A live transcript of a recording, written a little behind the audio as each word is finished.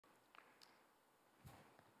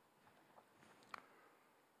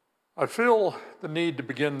I feel the need to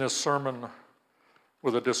begin this sermon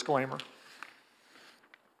with a disclaimer.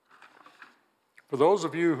 For those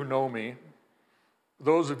of you who know me, for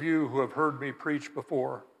those of you who have heard me preach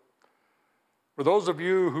before, for those of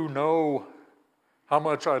you who know how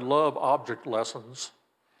much I love object lessons,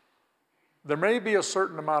 there may be a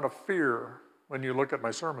certain amount of fear when you look at my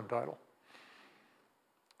sermon title.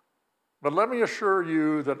 But let me assure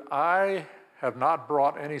you that I have not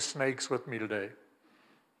brought any snakes with me today,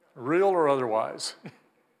 real or otherwise.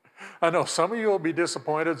 I know some of you will be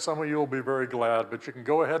disappointed, some of you will be very glad, but you can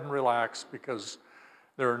go ahead and relax because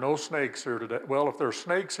there are no snakes here today. Well, if there are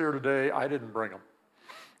snakes here today, I didn't bring them.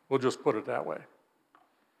 We'll just put it that way.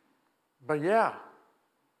 But yeah,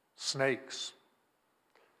 snakes.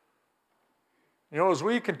 You know, as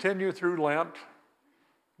we continue through Lent,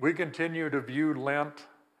 we continue to view Lent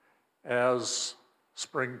as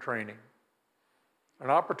spring training, an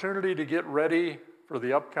opportunity to get ready for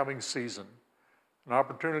the upcoming season, an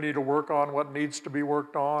opportunity to work on what needs to be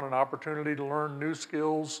worked on, an opportunity to learn new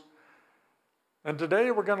skills. And today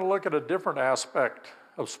we're going to look at a different aspect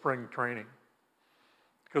of spring training.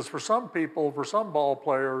 Because for some people, for some ball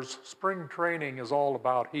players, spring training is all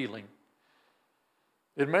about healing.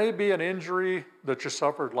 It may be an injury that you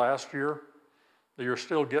suffered last year that you're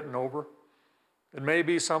still getting over. It may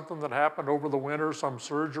be something that happened over the winter, some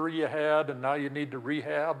surgery you had, and now you need to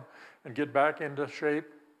rehab and get back into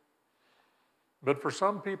shape. But for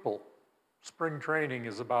some people, spring training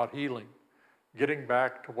is about healing, getting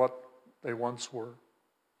back to what they once were.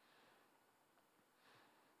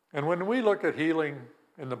 And when we look at healing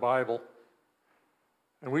in the Bible,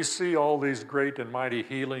 and we see all these great and mighty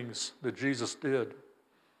healings that Jesus did,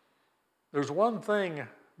 there's one thing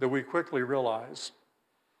that we quickly realize,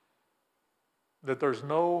 that there's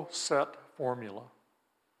no set formula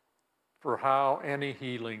for how any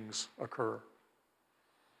healings occur.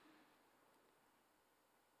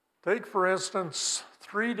 Take, for instance,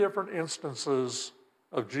 3 different instances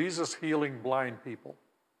of Jesus healing blind people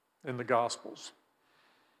in the Gospels.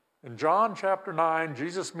 In John chapter 9,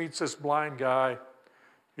 Jesus meets this blind guy.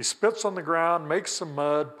 He spits on the ground, makes some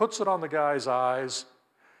mud, puts it on the guy's eyes,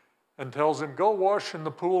 and tells him, "Go wash in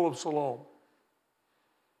the pool of Siloam."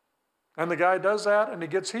 And the guy does that, and he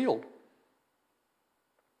gets healed.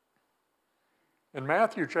 In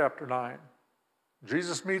Matthew chapter 9,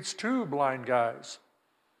 Jesus meets 2 blind guys.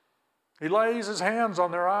 He lays his hands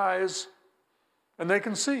on their eyes, and they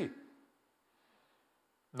can see.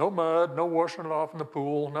 No mud, no washing it off in the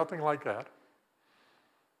pool, nothing like that.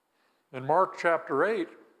 In Mark chapter 8,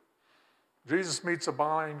 Jesus meets a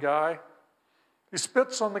blind guy. He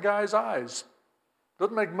spits on the guy's eyes.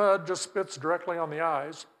 Doesn't make mud, just spits directly on the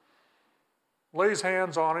eyes. Lays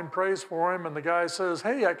hands on him, prays for him, and the guy says,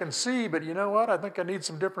 "Hey, I can see, but you know what? I think I need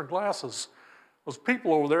some different glasses. Those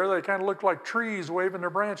people over there, they kind of look like trees waving their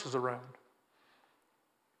branches around."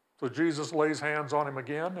 So Jesus lays hands on him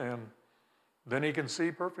again, and then he can see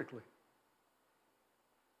perfectly.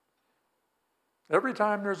 Every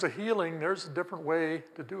time there's a healing, there's a different way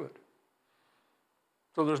to do it.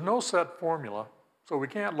 So there's no set formula, so we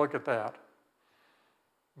can't look at that.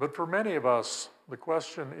 But for many of us, the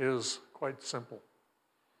question is quite simple.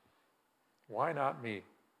 Why not me?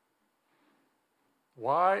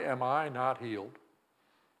 Why am I not healed?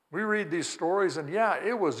 We read these stories, and yeah,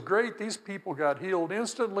 it was great. These people got healed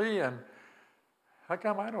instantly, and how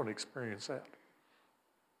come I don't experience that?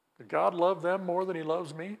 Did God love them more than he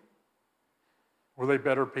loves me? Were they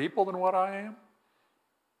better people than what I am?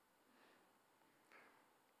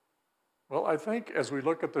 Well, I think as we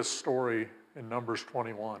look at this story in Numbers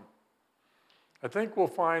 21, I think we'll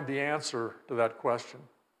find the answer to that question.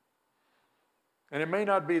 And it may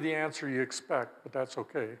not be the answer you expect, but that's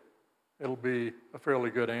okay. It'll be a fairly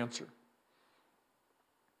good answer.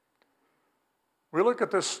 We look at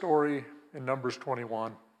this story in Numbers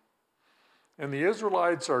 21, and the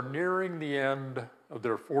Israelites are nearing the end of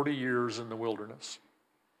their 40 years in the wilderness.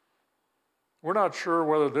 We're not sure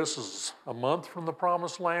whether this is a month from the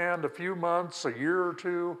promised land, a few months, a year or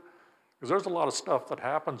 2, because there's a lot of stuff that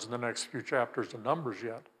happens in the next few chapters of Numbers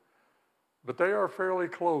yet. But they are fairly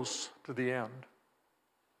close to the end.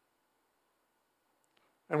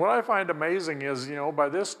 And what I find amazing is, by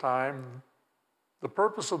this time, the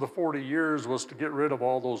purpose of the 40 years was to get rid of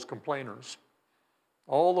all those complainers.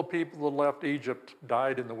 All the people that left Egypt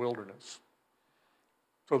died in the wilderness.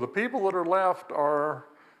 So the people that are left are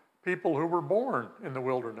people who were born in the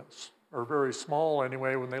wilderness, or very small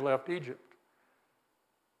anyway when they left Egypt.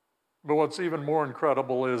 But what's even more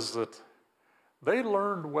incredible is that they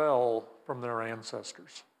learned well from their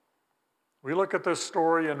ancestors. We look at this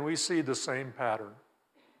story and we see the same pattern.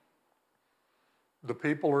 The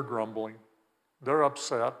people are grumbling. They're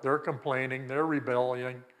upset. They're complaining. They're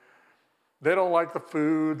rebelling. They don't like the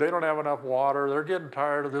food. They don't have enough water. They're getting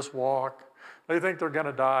tired of this walk. They think they're going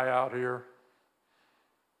to die out here.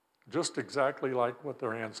 Just exactly like what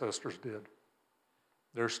their ancestors did.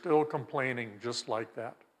 They're still complaining just like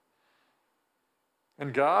that.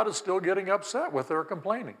 And God is still getting upset with their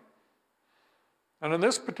complaining. And in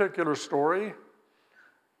this particular story,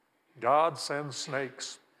 God sends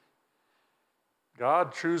snakes.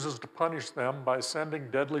 God chooses to punish them by sending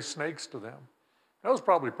deadly snakes to them. That was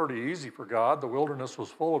probably pretty easy for God. The wilderness was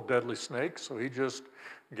full of deadly snakes, so he just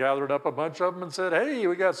gathered up a bunch of them and said, hey,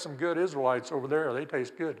 we got some good Israelites over there. They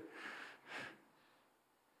taste good.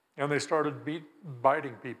 And they started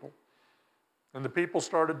biting people. And the people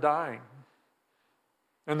started dying.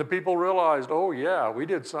 And the people realized, oh yeah, we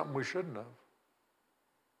did something we shouldn't have.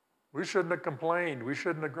 We shouldn't have complained. We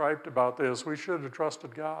shouldn't have griped about this. We should have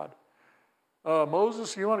trusted God.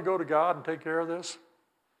 Moses, you want to go to God and take care of this?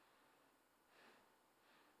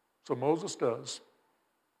 So Moses does.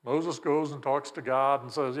 Moses goes and talks to God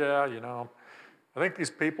and says, yeah, I think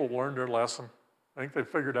these people learned their lesson. I think they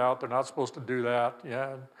figured out they're not supposed to do that.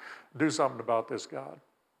 Yeah, do something about this, God.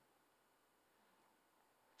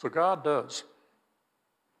 So God does.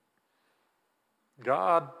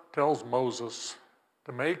 God tells Moses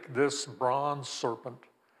to make this bronze serpent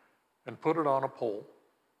and put it on a pole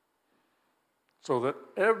so that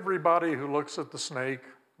everybody who looks at the snake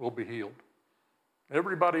will be healed.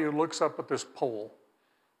 Everybody who looks up at this pole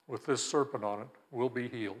with this serpent on it will be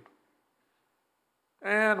healed.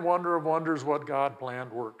 And wonder of wonders, what God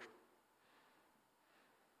planned worked.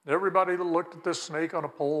 Everybody that looked at this snake on a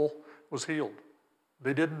pole was healed.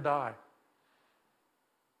 They didn't die.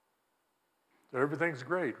 So everything's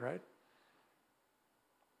great, right?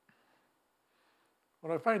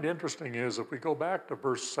 What I find interesting is if we go back to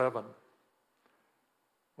verse 7,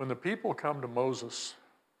 when the people come to Moses,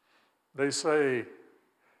 they say,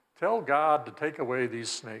 tell God to take away these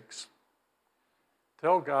snakes.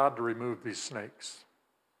 Tell God to remove these snakes.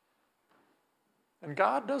 And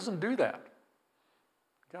God doesn't do that.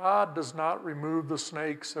 God does not remove the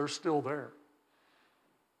snakes. They're still there.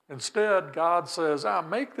 Instead, God says,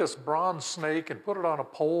 make this bronze snake and put it on a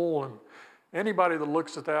pole, and anybody that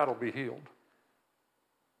looks at that will be healed.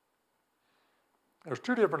 There's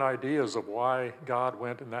two different ideas of why God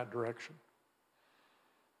went in that direction.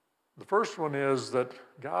 The first one is that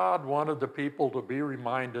God wanted the people to be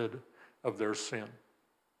reminded of their sin.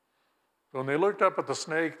 So when they looked up at the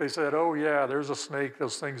snake, they said, oh yeah, there's a snake,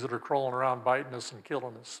 those things that are crawling around biting us and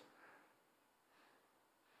killing us.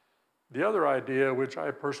 The other idea, which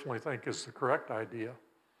I personally think is the correct idea,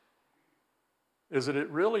 is that it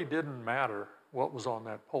really didn't matter what was on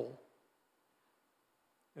that pole.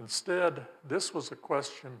 Instead, this was a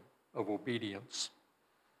question of obedience.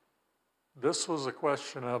 This was a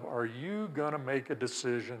question of, are you going to make a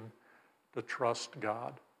decision to trust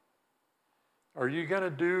God? Are you going to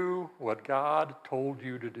do what God told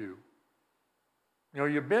you to do?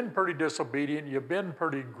 You've been pretty disobedient. You've been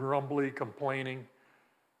pretty grumbly, complaining.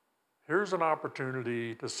 Here's an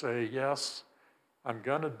opportunity to say, yes, I'm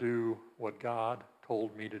going to do what God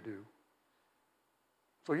told me to do.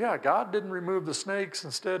 So yeah, God didn't remove the snakes.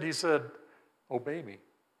 Instead, he said, obey me.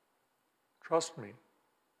 Trust me.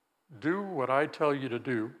 Do what I tell you to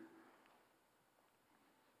do.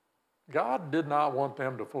 God did not want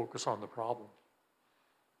them to focus on the problem.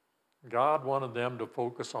 God wanted them to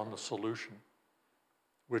focus on the solution,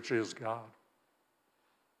 which is God.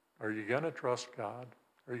 Are you going to trust God?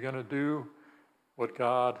 Are you going to do what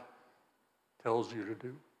God tells you to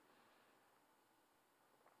do?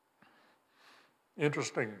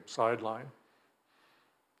 Interesting sideline.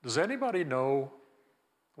 Does anybody know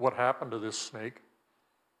what happened to this snake?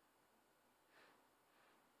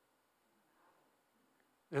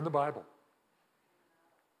 In the Bible.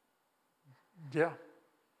 Yeah.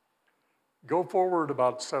 Go forward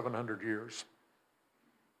about 700 years.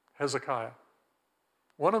 Hezekiah,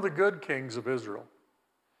 one of the good kings of Israel,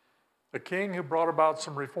 a king who brought about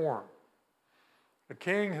some reform, a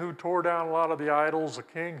king who tore down a lot of the idols, a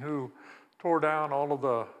king who tore down all of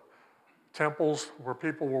the temples where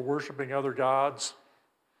people were worshiping other gods.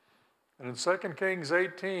 And in 2 Kings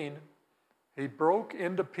 18, he broke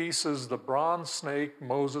into pieces the bronze snake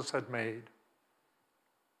Moses had made.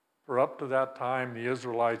 For up to that time, the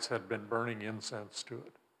Israelites had been burning incense to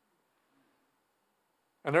it.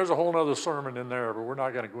 And there's a whole other sermon in there, but we're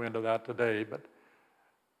not going to go into that today. But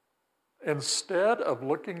instead of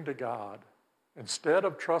looking to God, instead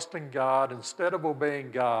of trusting God, instead of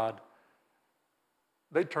obeying God,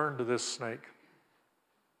 they turned to this snake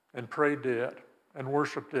and prayed to it and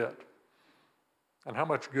worshiped it. And how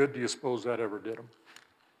much good do you suppose that ever did them?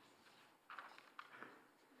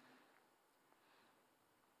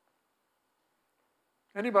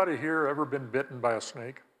 Anybody here ever been bitten by a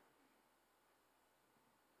snake?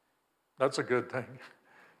 That's a good thing.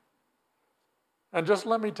 And just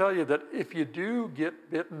let me tell you that if you do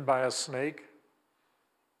get bitten by a snake,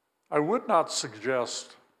 I would not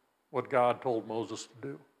suggest what God told Moses to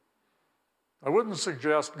do. I wouldn't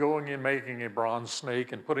suggest going and making a bronze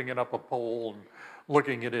snake and putting it up a pole and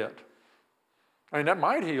looking at it. I mean, that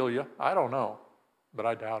might heal you. I don't know, but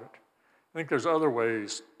I doubt it. I think there's other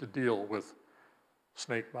ways to deal with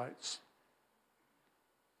snake bites.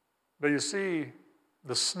 But you see,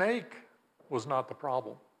 the snake was not the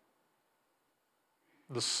problem.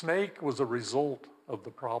 The snake was a result of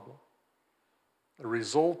the problem, a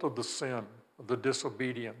result of the sin, of the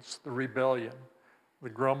disobedience, the rebellion, the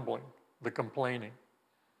grumbling, the complaining.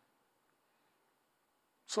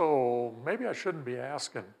 So maybe I shouldn't be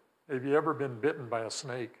asking, have you ever been bitten by a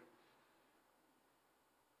snake?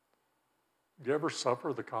 Do you ever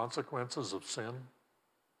suffer the consequences of sin?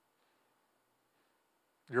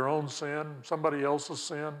 Your own sin, somebody else's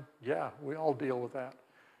sin? Yeah, we all deal with that.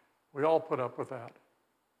 We all put up with that.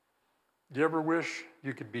 Do you ever wish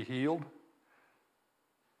you could be healed?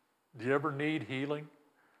 Do you ever need healing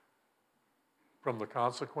from the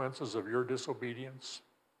consequences of your disobedience,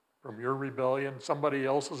 from your rebellion, somebody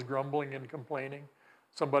else's grumbling and complaining,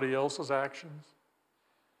 somebody else's actions?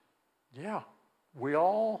 Yeah, we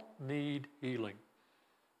all need healing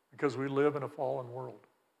because we live in a fallen world.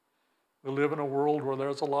 We live in a world where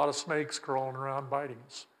there's a lot of snakes crawling around biting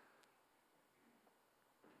us.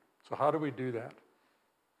 So how do we do that?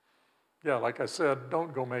 Yeah, like I said,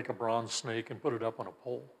 don't go make a bronze snake and put it up on a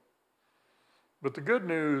pole. But the good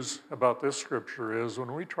news about this scripture is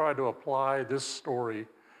when we try to apply this story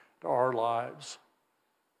to our lives,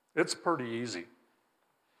 it's pretty easy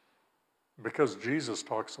because Jesus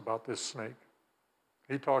talks about this snake.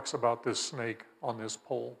 He talks about this snake on this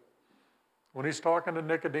pole. When he's talking to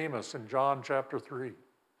Nicodemus in John chapter 3,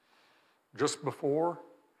 just before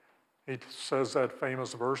he says that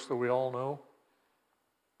famous verse that we all know,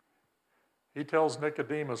 he tells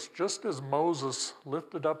Nicodemus, just as Moses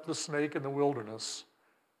lifted up the snake in the wilderness,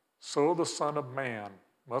 so the Son of Man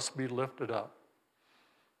must be lifted up,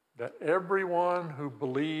 that everyone who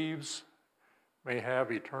believes may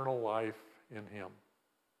have eternal life in him.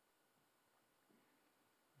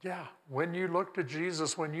 Yeah, when you look to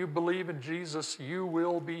Jesus, when you believe in Jesus, you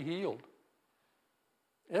will be healed.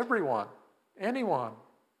 Everyone, anyone,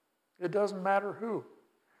 it doesn't matter who.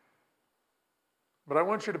 But I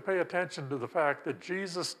want you to pay attention to the fact that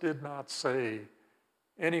Jesus did not say,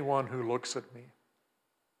 anyone who looks at me.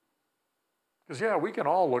 Because yeah, we can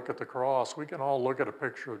all look at the cross, we can all look at a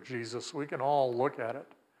picture of Jesus, we can all look at it.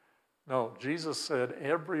 No, Jesus said,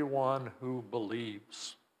 everyone who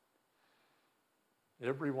believes.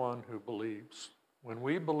 Everyone who believes. When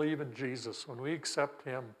we believe in Jesus, when we accept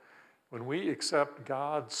him, when we accept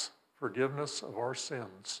God's forgiveness of our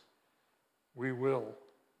sins, we will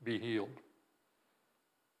be healed.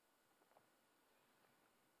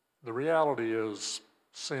 The reality is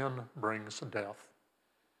sin brings death.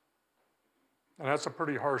 And that's a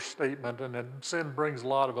pretty harsh statement, and then sin brings a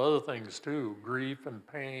lot of other things too, grief and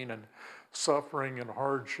pain and suffering and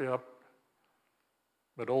hardship.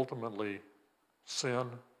 But ultimately, sin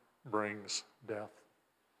brings death.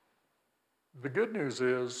 The good news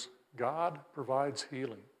is God provides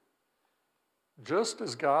healing. Just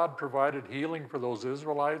as God provided healing for those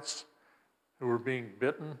Israelites who were being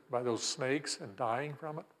bitten by those snakes and dying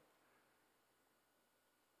from it,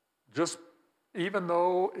 just even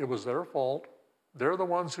though it was their fault, they're the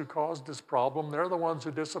ones who caused this problem, they're the ones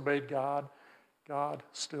who disobeyed God, God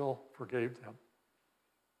still forgave them.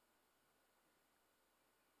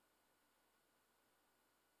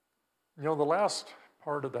 You know, the last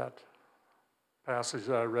part of that passage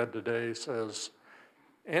that I read today says,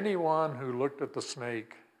 anyone who looked at the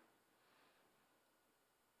snake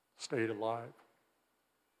stayed alive.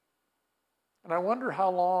 And I wonder how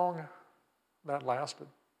long that lasted.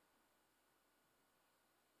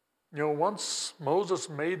 You know, once Moses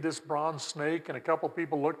made this bronze snake and a couple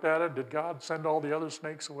people looked at it, did God send all the other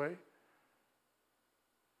snakes away?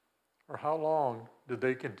 Or how long did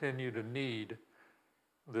they continue to need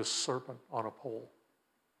this serpent on a pole?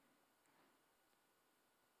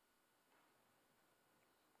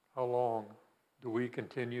 How long do we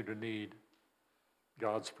continue to need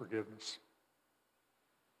God's forgiveness?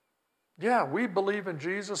 Yeah, we believe in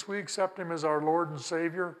Jesus. We accept him as our Lord and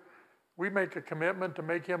Savior. We make a commitment to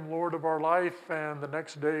make him Lord of our life, and the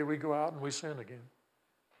next day we go out and we sin again.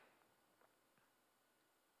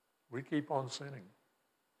 We keep on sinning.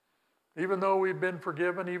 Even though we've been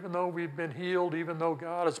forgiven, even though we've been healed, even though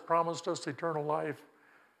God has promised us eternal life,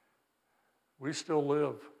 we still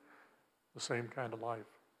live the same kind of life.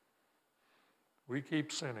 We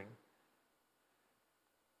keep sinning.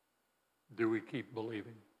 Do we keep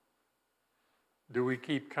believing? Do we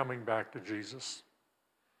keep coming back to Jesus?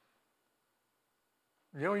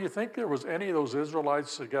 You know, you think there was any of those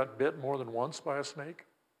Israelites that got bit more than once by a snake?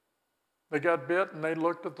 They got bit and they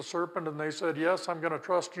looked at the serpent and they said, yes, I'm going to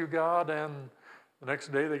trust you, God. And the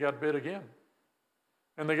next day they got bit again.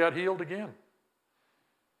 And they got healed again.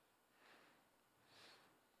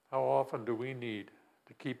 How often do we need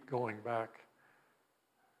to keep going back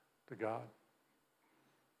to God?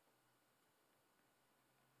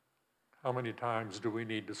 How many times do we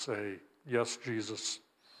need to say, yes, Jesus,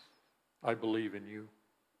 I believe in you?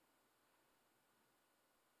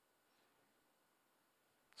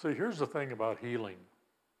 See, here's the thing about healing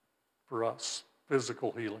for us,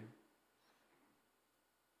 physical healing.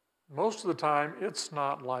 Most of the time, it's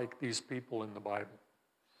not like these people in the Bible,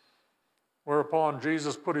 whereupon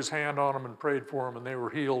Jesus put his hand on them and prayed for them and they were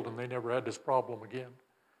healed and they never had this problem again.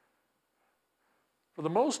 For the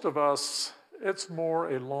most of us, it's more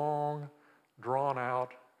a long,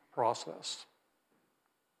 drawn-out process.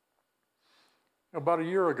 About a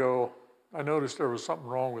year ago, I noticed there was something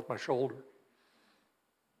wrong with my shoulder.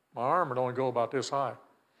 My arm would only go about this high.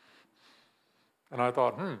 And I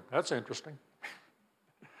thought, that's interesting.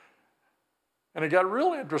 And it got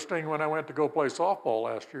real interesting when I went to go play softball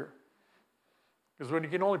last year. Because when you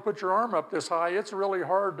can only put your arm up this high, it's really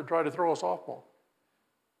hard to try to throw a softball.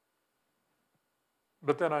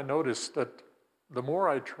 But then I noticed that the more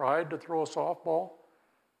I tried to throw a softball,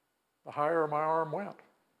 the higher my arm went.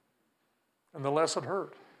 And the less it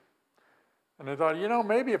hurt. And I thought,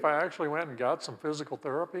 maybe if I actually went and got some physical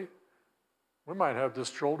therapy, we might have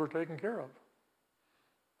this shoulder taken care of.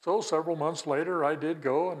 So several months later, I did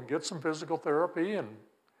go and get some physical therapy and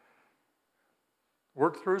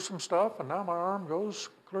worked through some stuff, and now my arm goes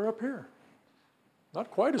clear up here.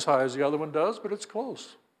 Not quite as high as the other one does, but it's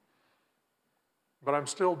close. But I'm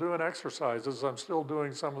still doing exercises. I'm still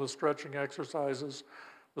doing some of the stretching exercises,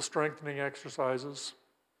 the strengthening exercises.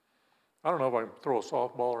 I don't know if I can throw a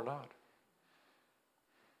softball or not.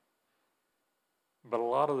 But a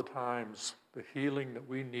lot of the times, the healing that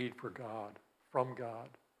we need from God,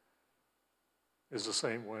 is the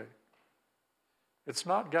same way. It's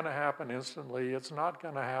not going to happen instantly. It's not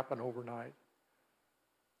going to happen overnight.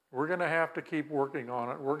 We're going to have to keep working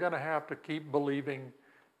on it. We're going to have to keep believing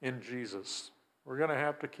in Jesus. We're going to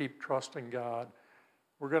have to keep trusting God.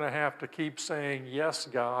 We're going to have to keep saying, yes,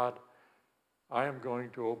 God, I am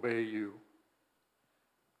going to obey you.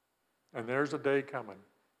 And there's a day coming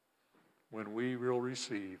when we will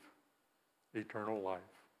receive eternal life.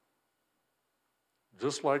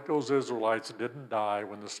 Just like those Israelites didn't die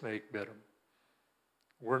when the snake bit them,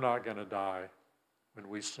 we're not going to die when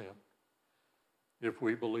we sin, if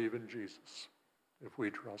we believe in Jesus, if we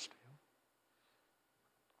trust him.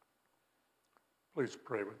 Please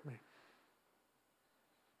pray with me.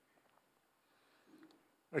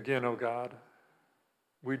 Again, oh God,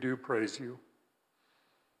 we do praise you.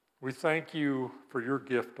 We thank you for your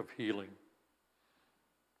gift of healing,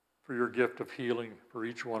 for your gift of healing for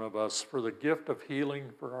each one of us, for the gift of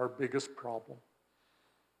healing for our biggest problem,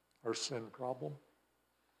 our sin problem.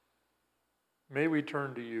 May we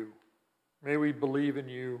turn to you. May we believe in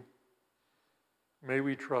you. May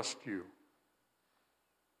we trust you.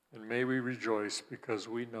 And may we rejoice because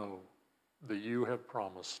we know that you have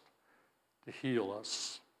promised to heal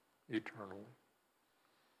us eternally.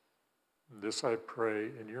 This I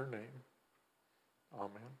pray in your name.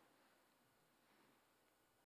 Amen.